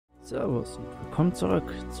Servus und willkommen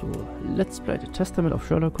zurück zu Let's Play The Testament of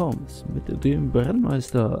Sherlock Holmes mit dem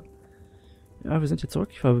Brennmeister. Ja, wir sind hier zurück.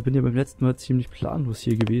 Ich bin ja beim letzten Mal ziemlich planlos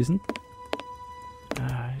hier gewesen.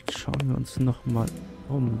 Jetzt schauen wir uns nochmal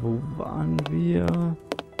um. Wo waren wir?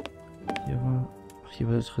 Hier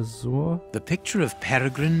war der Tresor. The picture of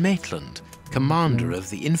Peregrine Maitland, commander of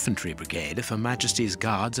the infantry brigade of Her Majesty's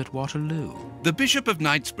Guards at Waterloo. The Bishop of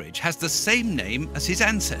Knightsbridge has the same name as his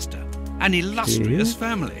ancestor. An illustrious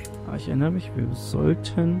family. Ich erinnere mich, wir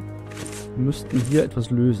müssten hier etwas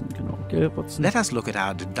lösen, genau. Gell, Watson? Let us look at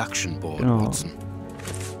our deduction board, Genau. Watson.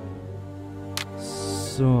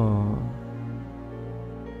 So.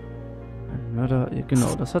 Ein Mörder,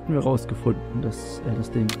 genau, das hatten wir rausgefunden, das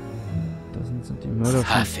Ding. Da sind die Mörder.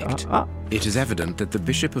 Perfect. It is evident that the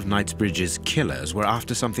Bishop of Knightsbridge's killers were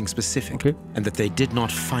after something specific, Okay. and that they did not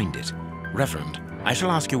find it. Reverend, I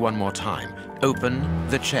shall ask you one more time. Open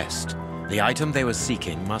the chest. The item they were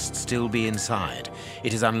seeking must still be inside.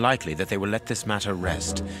 It is unlikely that they will let this matter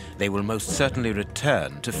rest. They will most certainly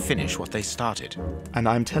return to finish what they started. And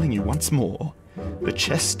I'm telling you once more, the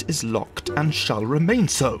chest is locked and shall remain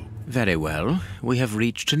so. Very well. We have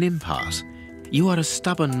reached an impasse. You are a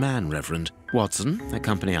stubborn man, Reverend. Watson,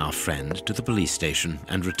 accompany our friend to the police station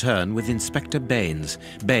and return with Inspector Baines.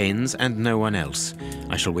 Baines and no one else.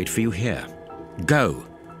 I shall wait for you here. Go.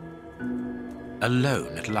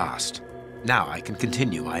 Alone at last. Now I can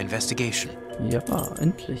continue my investigation. Ja,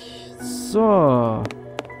 endlich. So.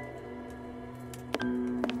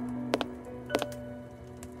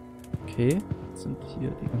 Okay, jetzt sind hier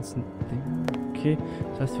die ganzen Dinge. Okay,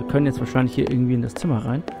 das heißt, wir können jetzt wahrscheinlich hier irgendwie in das Zimmer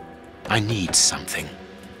rein. I need something.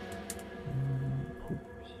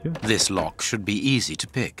 Hier. This lock should be easy to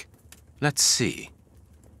pick. Let's see.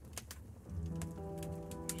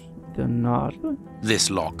 Der Nadel. This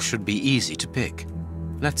lock should be easy to pick.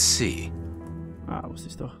 Let's see. Wusste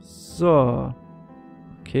ich doch. So.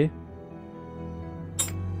 Okay.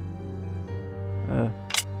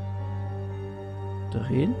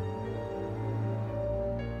 Drehen.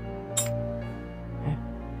 Hä?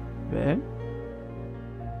 Wählen?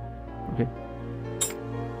 Okay.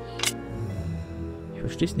 Ich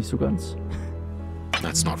verstehe es nicht so ganz.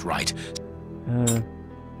 That's not right.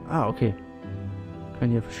 Okay.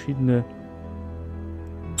 Können hier verschiedene...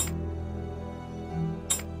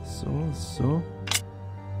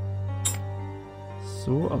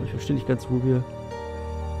 So, aber ich verstehe nicht ganz, wo wir...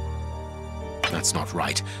 That's not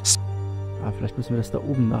right. Vielleicht müssen wir das da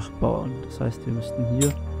oben nachbauen. Das heißt, wir müssten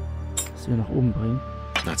hier das hier nach oben bringen.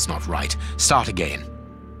 That's not right. Start again.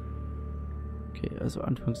 Okay, also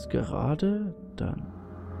anfangs gerade, dann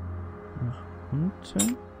nach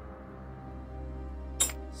unten.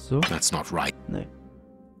 So. That's not right. Nee.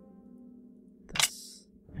 Das...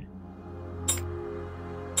 Nee.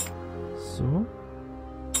 So.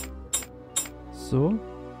 So.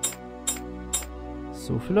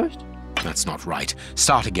 So vielleicht? That's not right.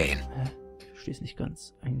 Start again. Ich verstehe es nicht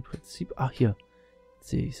ganz. Im Prinzip... hier. Jetzt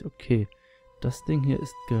sehe ich es. Okay. Das Ding hier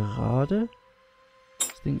ist gerade.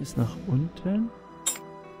 Das Ding ist nach unten.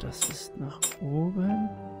 Das ist nach oben.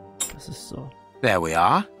 Das ist so. There we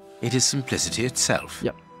are. It is simplicity itself.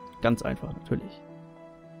 Ja, ganz einfach natürlich.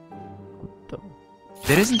 Gut, da.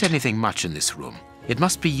 There isn't anything much in this room. It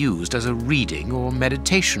must be used as a reading or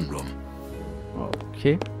meditation room.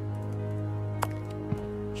 Okay.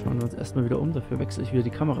 Schauen wir uns erstmal wieder um. Dafür wechsle ich wieder die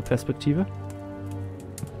Kameraperspektive.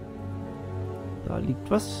 Da liegt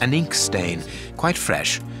was. An ink stain, quite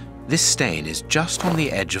fresh. This stain is just on the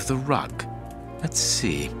edge of the rug. Let's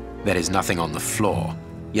see. There is nothing on the floor,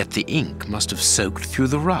 yet the ink must have soaked through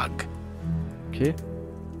the rug. Okay.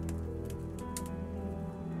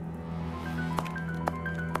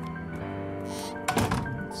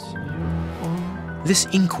 This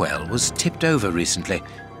inkwell was tipped over recently.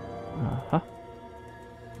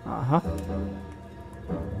 Aha.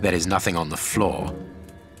 There is nothing on the floor.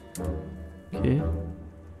 Okay.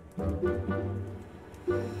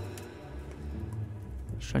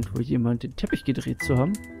 Scheint wohl jemand den Teppich gedreht zu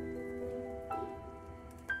haben.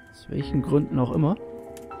 Aus welchen Gründen auch immer.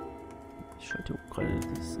 Ich schalte gerade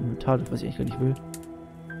das Inventar, was ich eigentlich gar nicht will.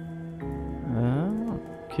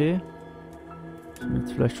 Okay. Müssen wir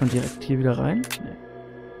jetzt vielleicht schon direkt hier wieder rein? Nee.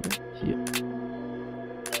 Hier.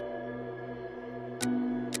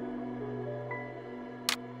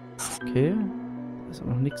 Okay. Da ist auch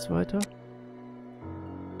noch nichts weiter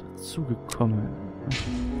dazugekommen.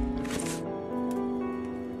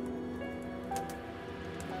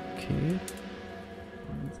 Okay.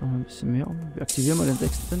 Und jetzt noch mal ein bisschen mehr um. Wir aktivieren mal den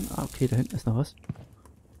 6. Okay, da hinten ist noch was.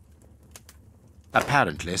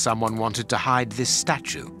 Apparently someone wanted to hide this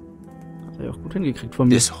statue. wäre auch gut hingekriegt von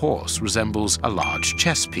mir. This horse resembles a large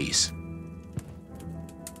chess piece.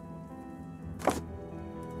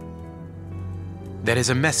 There is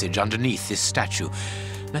a message underneath this statue.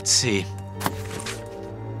 Let's see.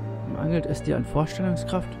 Mangelt es dir an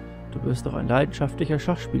Vorstellungskraft? Du bist doch ein leidenschaftlicher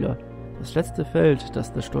Schachspieler. Das letzte Feld,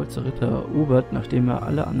 das der stolze Ritter erobert, nachdem er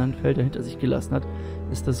alle anderen Felder hinter sich gelassen hat,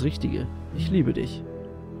 ist das Richtige. Ich liebe dich.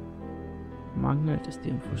 Mangelt es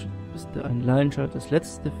dir an Vorstellungskraft? Bist du ein leidenschaftlicher... Das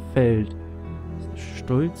letzte Feld, das der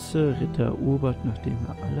stolze Ritter erobert, nachdem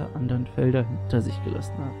er alle anderen Felder hinter sich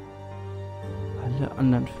gelassen hat. Alle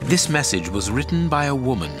anderen Felder. This message was written by a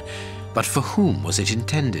woman, but for whom was it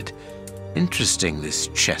intended? Interesting,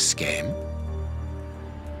 this chess game.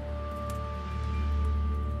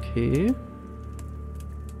 Okay.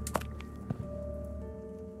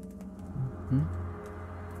 Mhm.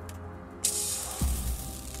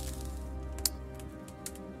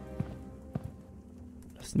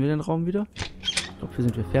 Lassen wir den Raum wieder? Ich glaube, hier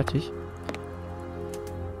sind wir fertig.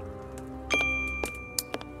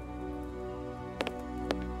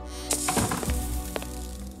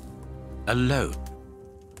 Alone.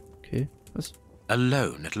 Okay, was?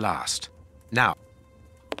 Alone at last. Now.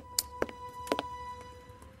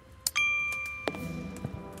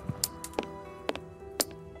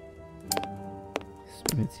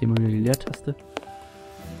 Jetzt hier mal wieder die Leertaste.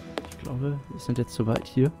 Ich glaube, wir sind jetzt soweit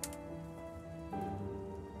hier.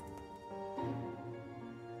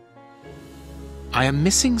 I am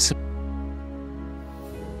missing some...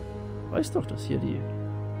 Weiß doch, dass hier die...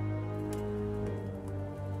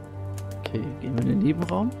 Okay, gehen wir in den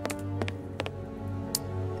Nebenraum.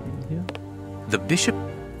 Den hier. The bishop...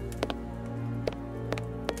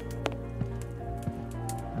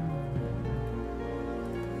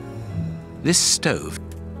 This stove...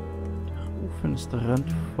 Der Ofen ist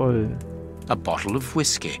randvoll. A bottle of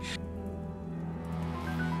whiskey.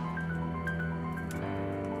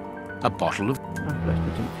 A bottle of... Ah, vielleicht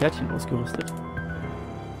mit dem Pferdchen ausgerüstet.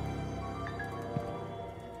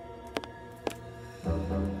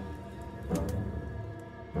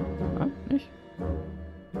 Ah, nicht?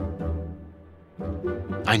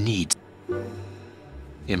 I need...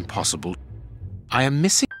 Impossible. I am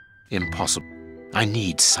missing... Impossible. I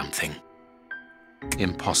need something.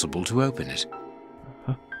 Impossible to open it.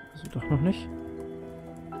 Aha, also doch noch nicht.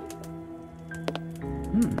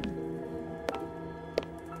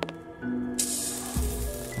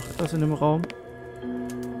 Noch etwas in dem Raum.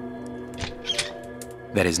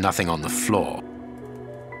 There is nothing on the floor.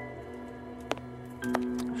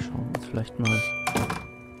 Schauen wir uns vielleicht mal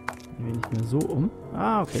ein wenig mehr so um.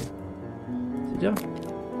 Ah, okay. Seht ihr?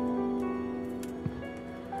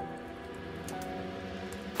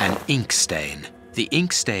 An ink stain. The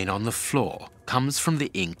ink stain on the floor comes from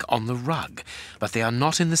the ink on the rug, but they are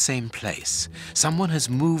not in the same place. Someone has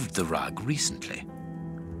moved the rug recently.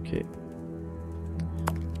 Okay.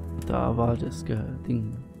 Da war das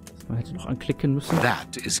Ding, das man hätte noch anklicken müssen.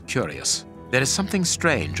 That is curious. There is something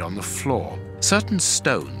strange on the floor. Certain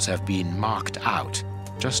stones have been marked out,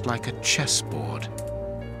 just like a chessboard.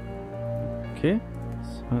 Okay.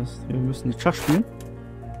 Das heißt, wir müssen jetzt Schach spielen.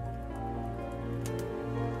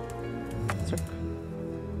 Zack.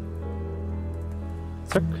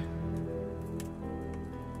 Zack.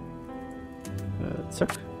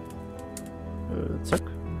 Zack. Zack.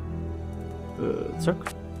 Zack.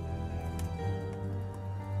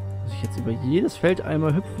 Muss ich jetzt über jedes Feld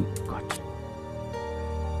einmal hüpfen? Oh Gott.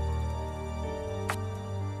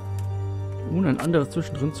 Ohne ein anderes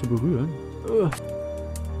zwischendrin zu berühren.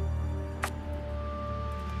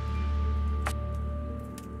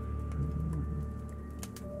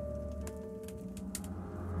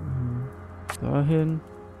 Dahin.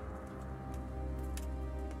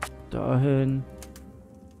 Dahin.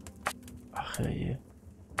 Ach ey.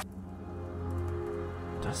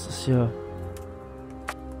 Das ist ja...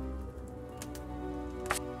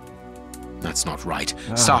 That's not right.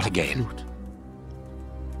 Start again. Gut.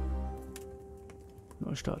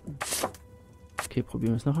 Neu starten. Okay,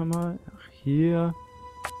 probieren wir es noch einmal. Nach hier.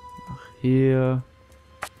 Nach hier.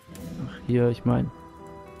 Nach hier. Ich meine...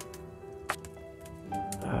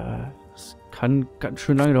 Das kann ganz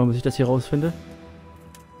schön lange dauern, bis ich das hier rausfinde.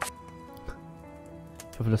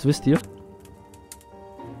 Ich hoffe, das wisst ihr.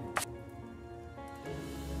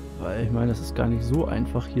 Weil ich meine, das ist gar nicht so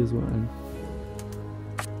einfach, hier so ein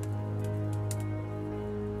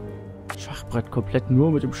Schachbrett komplett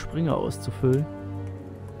nur mit dem Springer auszufüllen.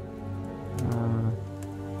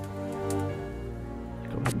 Ich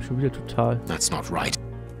glaube, ich habe mich schon wieder total... That's not right.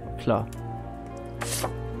 Klar.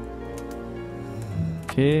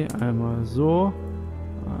 Okay, einmal so.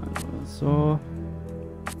 Einmal so.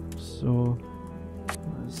 So.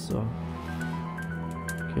 So.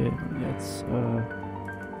 Okay, und jetzt,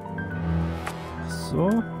 ach so.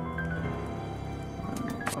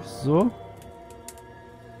 Ach so.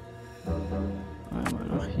 Einmal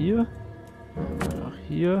nach hier. Einmal nach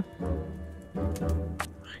hier.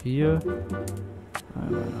 Nach hier.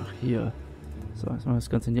 Einmal nach hier. So, jetzt machen wir das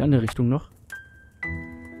Ganze in die andere Richtung noch.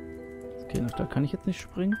 Okay, nach da kann ich jetzt nicht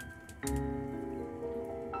springen.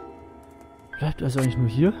 Bleibt also eigentlich nur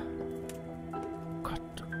hier. Gott,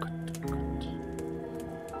 oh Gott, oh Gott.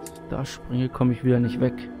 Wenn ich da springe, komme ich wieder nicht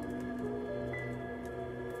weg.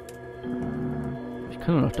 Ich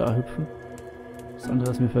kann nur noch da hüpfen. Das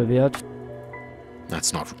andere ist mir verwehrt.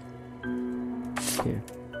 That's not... Okay.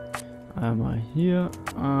 Einmal hier,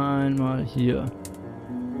 einmal hier.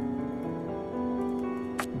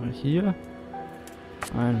 Einmal hier.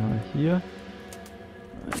 Einmal hier.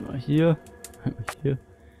 Einmal hier. Einmal hier.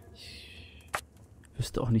 Ich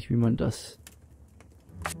wüsste auch nicht, wie man das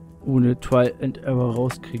ohne Trial and Error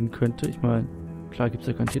rauskriegen könnte. Ich meine, klar gibt es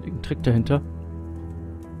ja garantiert irgendeinen Trick dahinter.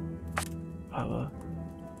 Aber...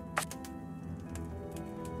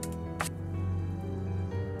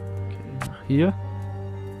 Okay, nach hier.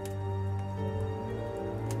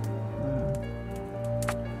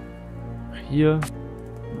 Nach hier.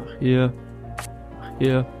 Nach hier. Nach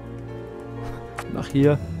hier. Nach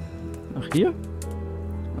hier. Nach hier.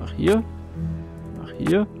 Nach hier. Nach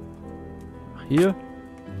hier. Nach hier.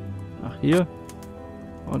 Nach hier.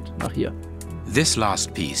 Und nach hier. This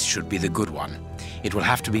last piece should be the good one. It will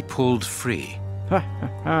have to be pulled free. Ha, ha,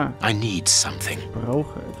 ha. I need something. Ich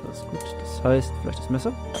brauche etwas. Gut, das heißt, vielleicht das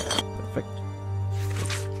Messer? Perfekt.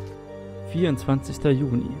 24.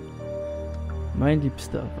 Juni. Mein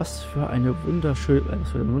Liebster, was für ein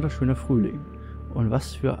wunderschöner Frühling. Und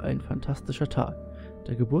was für ein fantastischer Tag.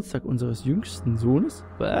 Der Geburtstag unseres jüngsten Sohnes?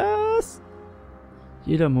 Was?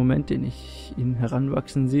 Jeder Moment, den ich ihn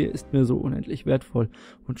heranwachsen sehe, ist mir so unendlich wertvoll.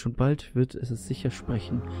 Und schon bald wird es sicher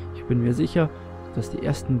sprechen. Ich bin mir sicher, dass die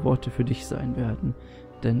ersten Worte für dich sein werden.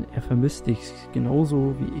 Denn er vermisst dich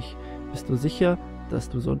genauso wie ich. Bist du sicher, dass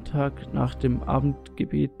du Sonntag nach dem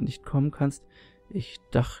Abendgebet nicht kommen kannst? Ich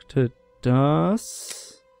dachte,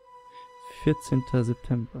 das... 14.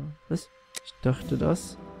 September. Was? Ich dachte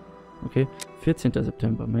das... Okay, 14.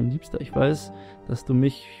 September. Mein Liebster, ich weiß, dass du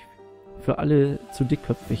mich für alle zu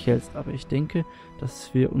dickköpfig hältst, aber ich denke,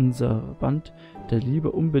 dass wir unser Band der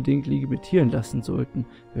Liebe unbedingt limitieren lassen sollten.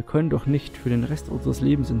 Wir können doch nicht für den Rest unseres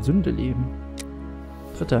Lebens in Sünde leben.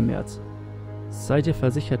 3. März. Sei dir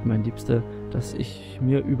versichert, mein Liebster, dass ich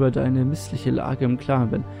mir über deine missliche Lage im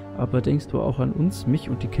Klaren bin. Aber denkst du auch an uns, mich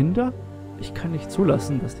und die Kinder? Ich kann nicht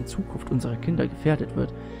zulassen, dass die Zukunft unserer Kinder gefährdet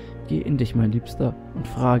wird. Geh in dich, mein Liebster, und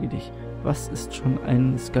frage dich, was ist schon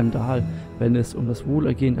ein Skandal, wenn es um das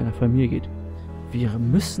Wohlergehen deiner Familie geht? Wir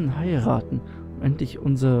müssen heiraten, um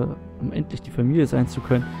endlich die Familie sein zu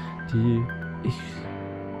können, die ich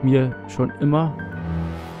mir schon immer...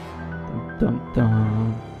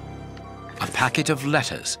 A packet of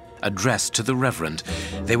letters addressed to the Reverend.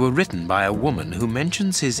 They were written by a woman who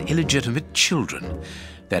mentions his illegitimate children.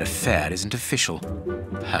 Their affair isn't official.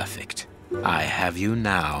 Perfect. I have you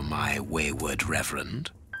now, my wayward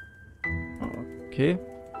Reverend. Okay.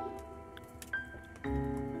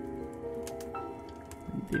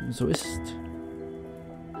 Wenn dem so ist.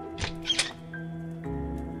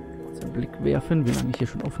 Kurz einen Blick werfen, wie lange ich hier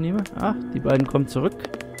schon aufnehme. Ah, die beiden kommen zurück.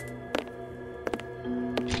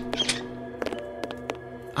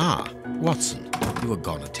 Ah, Watson, you were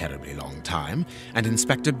gone a terribly long time, and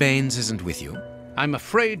Inspector Baines isn't with you. I'm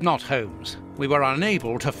afraid not, Holmes. We were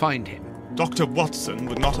unable to find him. Dr. Watson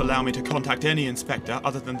would not allow me to contact any inspector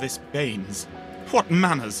other than this Baines. What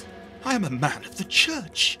manners! I am a man of the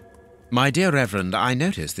church. My dear Reverend, I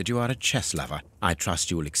notice that you are a chess lover. I trust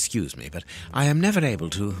you will excuse me, but I am never able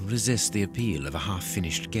to resist the appeal of a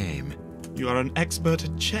half-finished game. You are an expert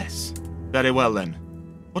at chess. Very well, then.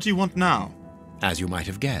 What do you want now? As you might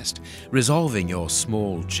have guessed, resolving your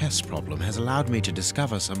small chess problem has allowed me to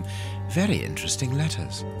discover some very interesting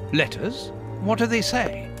letters. Letters? What do they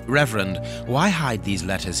say? Reverend, why hide these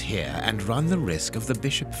letters here and run the risk of the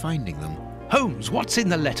bishop finding them? Holmes, what's in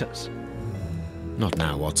the letters? Not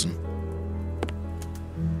now, Watson.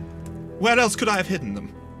 Where else could I have hidden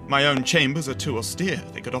them? My own chambers are too austere.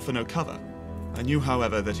 They could offer no cover. I knew,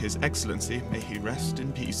 however, that His Excellency, may he rest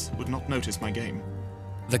in peace, would not notice my game.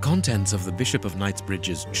 The contents of the Bishop of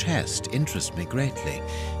Knightsbridge's chest interest me greatly.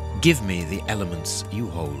 Give me the elements you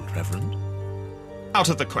hold, Reverend. Out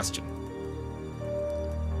of the question.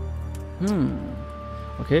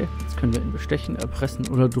 Okay, jetzt können wir ihn bestechen, erpressen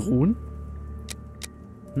oder drohen.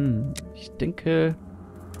 Ich denke,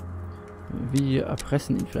 wir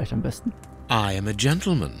erpressen ihn vielleicht am besten. I am a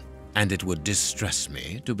gentleman. and it would distress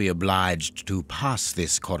me to be obliged to pass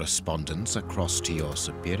this correspondence across to your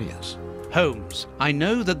superiors. Holmes, I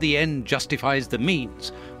know that the end justifies the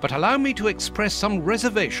means, but allow me to express some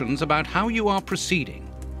reservations about how you are proceeding.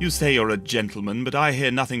 You say you're a gentleman, but I hear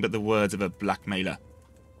nothing but the words of a blackmailer.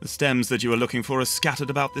 The stems that you are looking for are scattered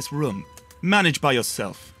about this room. Manage by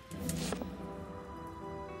yourself.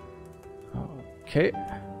 Okay.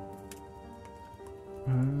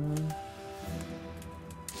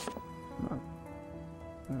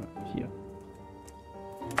 Hier.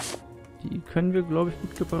 Die können wir, glaube ich,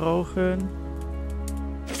 gut gebrauchen.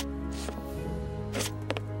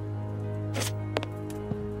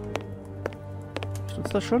 Ist uns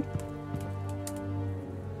das schon?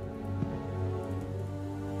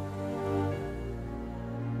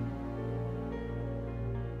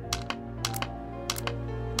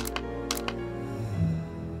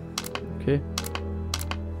 Okay.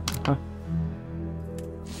 Aha.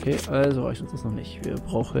 Okay, also reicht uns das noch nicht. Wir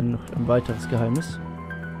brauchen noch ein weiteres Geheimnis.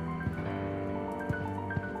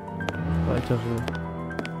 Weitere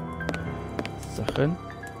Sachen.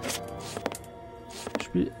 Das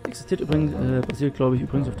Spiel existiert übrigens, basiert glaube ich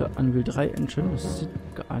übrigens auf der Unreal 3 Engine. Das sieht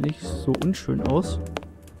gar nicht so unschön aus.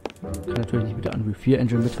 Kann natürlich nicht mit der Unreal 4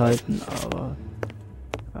 Engine mithalten, aber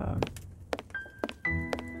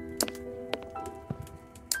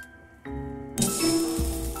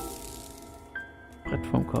Brett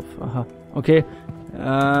vorm Kopf. Aha. Okay.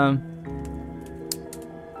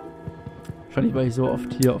 Wahrscheinlich, weil ich so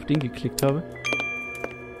oft hier auf den geklickt habe.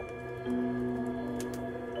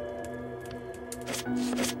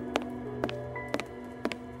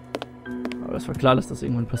 Aber es war klar, dass das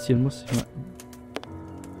irgendwann passieren muss.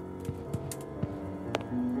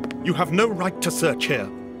 You have no right to search here.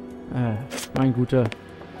 Mein Guter.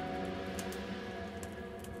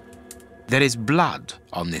 There is blood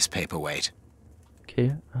on this paperweight.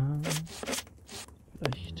 Okay,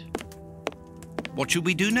 vielleicht. What should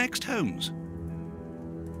we do next, Holmes?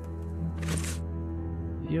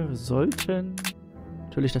 Wir sollten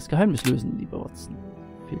natürlich das Geheimnis lösen, lieber Watson.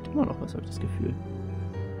 Fehlt immer noch was, habe ich das Gefühl.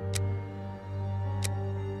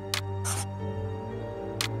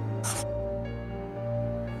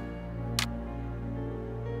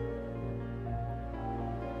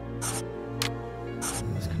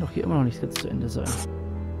 Das kann doch hier immer noch nicht ganz zu Ende sein.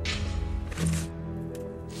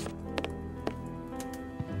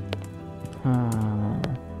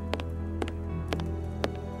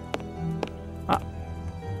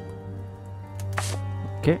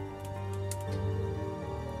 Okay.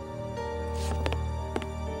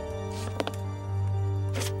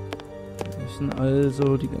 Wir müssen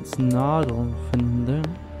also die ganzen Nadeln finden.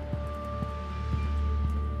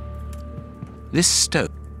 This stone.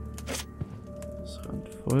 Das ist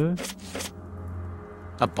randvoll.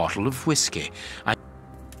 A bottle of whiskey.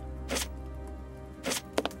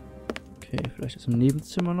 Okay, vielleicht ist im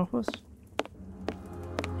Nebenzimmer noch was.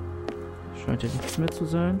 Scheint ja nichts mehr zu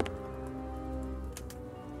sein.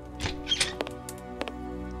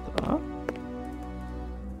 Da.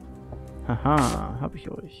 Haha, hab ich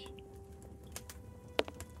euch.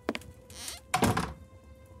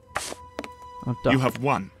 Und da. You have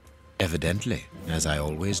won. Evidently, as I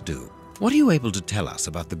always do. What are you able to tell us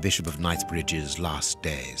about the Bishop of Knightsbridge's last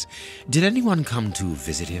days? Did anyone come to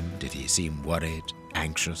visit him? Did he seem worried,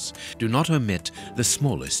 anxious? Do not omit the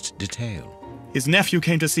smallest detail. His nephew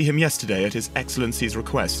came to see him yesterday at His Excellency's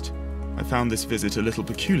request. I found this visit a little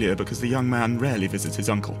peculiar because the young man rarely visits his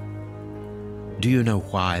uncle. Do you know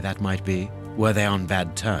why that might be? Were they on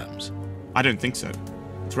bad terms? I don't think so.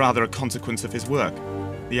 It's rather a consequence of his work.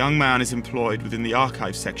 The young man is employed within the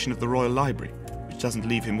archive section of the Royal Library, which doesn't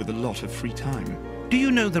leave him with a lot of free time. Do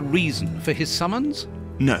you know the reason for his summons?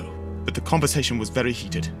 No, but the conversation was very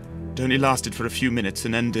heated. It only lasted for a few minutes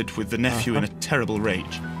and ended with the nephew in a terrible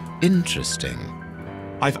rage. Interesting.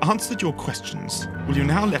 I've answered your questions. Will you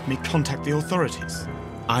now let me contact the authorities?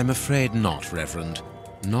 I'm afraid not, Reverend.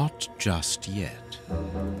 Not just yet.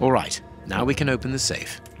 All right, now we can open the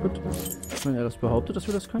safe. Gut. Wenn er das behauptet, dass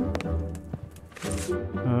wir das können.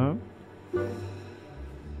 Ja.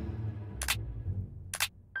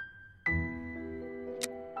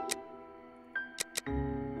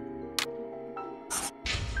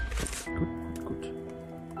 Gut.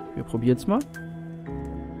 Wir probieren es mal.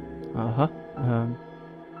 Aha.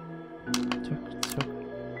 Zack.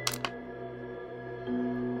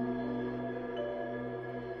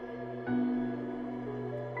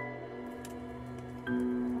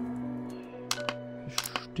 Ich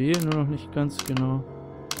verstehe nur noch nicht ganz genau.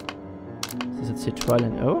 Ist das jetzt hier Trial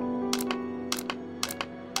and Error?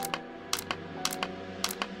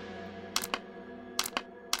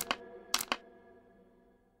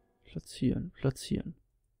 Platzieren, platzieren.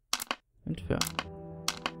 Entfernen.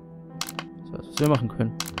 Das heißt, was wir machen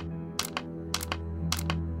können.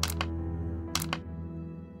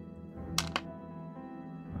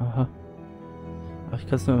 Aha. Ach, ich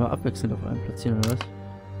kann es nur mal abwechselnd auf einen platzieren, oder was?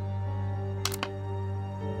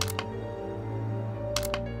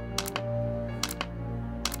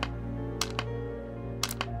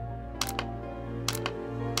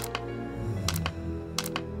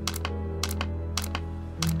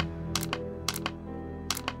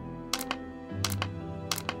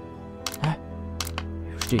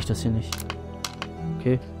 Verstehe ich das hier nicht.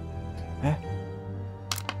 Okay. Hä?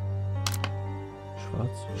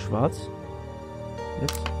 Schwarz. Schwarz?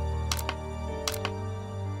 Jetzt?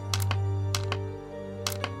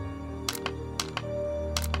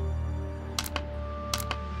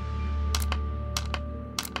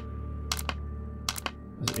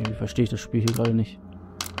 Also irgendwie verstehe ich das Spiel hier gerade nicht.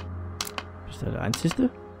 Bist du der Einzige?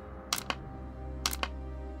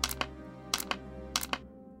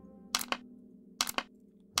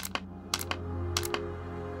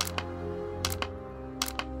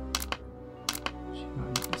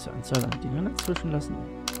 Anzahl an Dingern dazwischen lassen.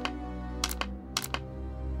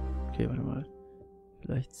 Okay, warte mal.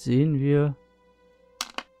 Vielleicht sehen wir...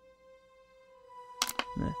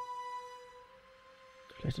 Ne.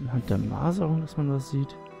 Vielleicht anhand der Maserung, dass man was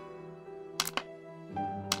sieht.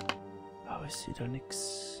 Aber ich sehe da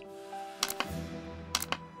nichts.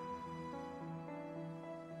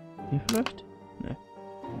 Hier vielleicht? Ne.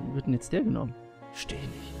 Wie wird denn jetzt der genommen? Verstehe ich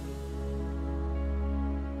nicht.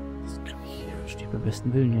 Steht beim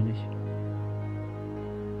besten Willen hier nicht.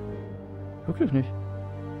 Wirklich nicht.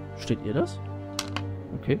 Steht ihr das?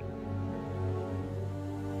 Okay.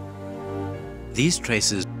 These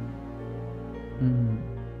traces.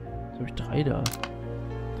 Jetzt habe ich 3 da.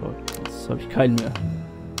 Toll. Jetzt habe ich keinen mehr.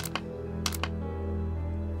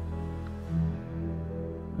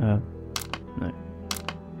 Nein.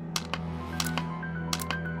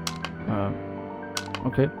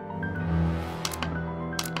 Okay.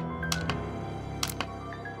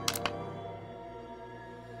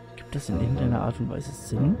 Das in irgendeiner Art und Weise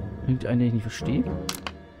Sinn? Irgendeine, den ich nicht verstehe?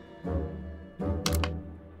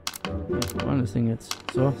 Was war das Ding jetzt?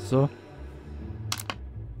 So, so.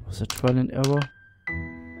 Was ist der Trial and Error?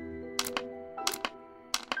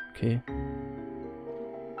 Okay.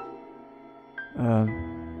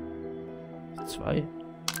 2?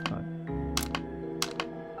 Nein.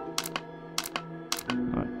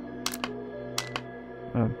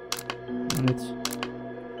 Nein. Und jetzt?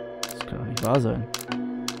 Das kann doch nicht wahr sein.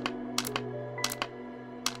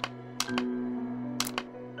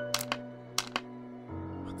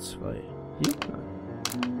 Hier?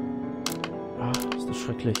 Ach, ist das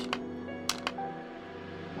schrecklich.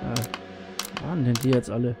 Wo waren denn die jetzt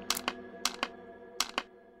alle?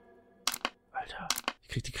 Alter, ich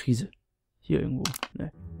krieg die Krise. Hier irgendwo.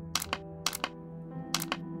 Ne.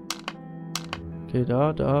 Okay,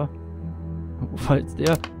 da. Wo war jetzt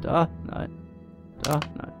der? Da? Nein. Da?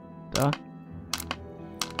 Nein. Da?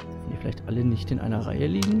 Dürfen die vielleicht alle nicht in einer Reihe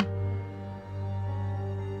liegen?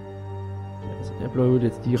 Also der Blaue würde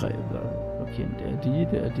jetzt die Reihe blockieren.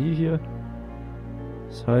 Der die hier.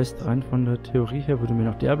 Das heißt, rein von der Theorie her würde mir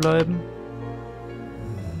noch der bleiben.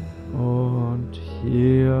 Und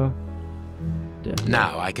hier... der hier.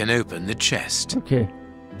 Now I can open the chest. Okay.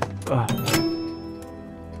 Ah.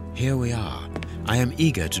 Here we are. I am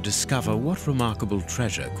eager to discover what remarkable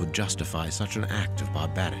treasure could justify such an act of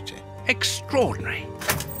barbarity. Extraordinary.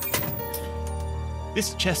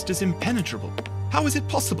 This chest is impenetrable. How is it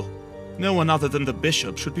possible? No one other than the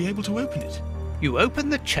bishop should be able to open it. You open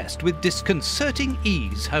the chest with disconcerting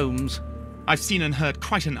ease, Holmes. I've seen and heard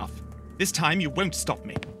quite enough. This time you won't stop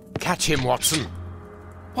me. Catch him, Watson.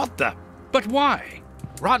 What the? But why?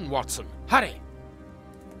 Run, Watson. Hurry.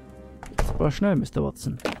 Das war schnell, Mr.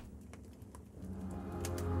 Watson.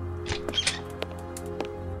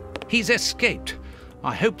 He's escaped.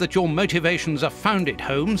 I hope that your motivations are founded,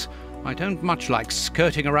 Holmes. I don't much like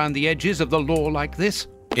skirting around the edges of the law like this.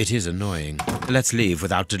 It is annoying. Let's leave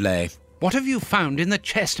without delay. What have you found in the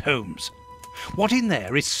chest, Holmes? What in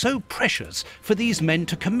there is so precious for these men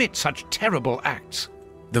to commit such terrible acts?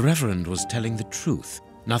 The Reverend was telling the truth.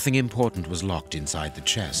 Nothing important was locked inside the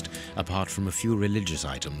chest, apart from a few religious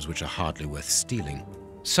items which are hardly worth stealing.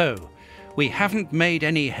 So, we haven't made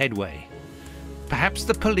any headway. Perhaps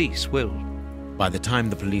the police will. By the time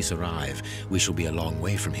the police arrive, we shall be a long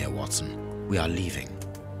way from here, Watson. We are leaving.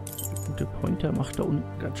 Der Pointer macht da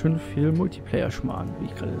unten ganz schön viel Multiplayer-Schmarrn, wie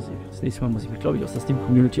ich gerade sehe. Das nächste Mal muss ich mich, glaube ich, aus der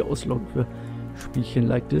Steam-Community ausloggen für Spielchen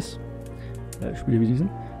like this. Spiele wie diesen.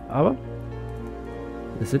 Aber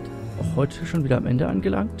wir sind auch heute schon wieder am Ende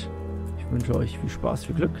angelangt. Ich wünsche euch viel Spaß,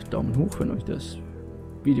 viel Glück. Daumen hoch, wenn euch das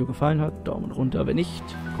Video gefallen hat. Daumen runter, wenn nicht.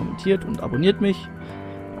 Kommentiert und abonniert mich.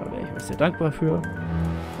 Da wäre ich euch sehr dankbar für.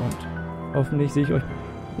 Und hoffentlich sehe ich euch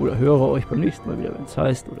oder höre euch beim nächsten Mal wieder, wenn es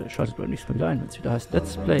heißt, oder schaltet beim nächsten Mal wieder ein, wenn es wieder heißt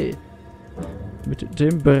Let's Play mit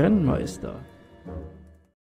dem Brennmeister.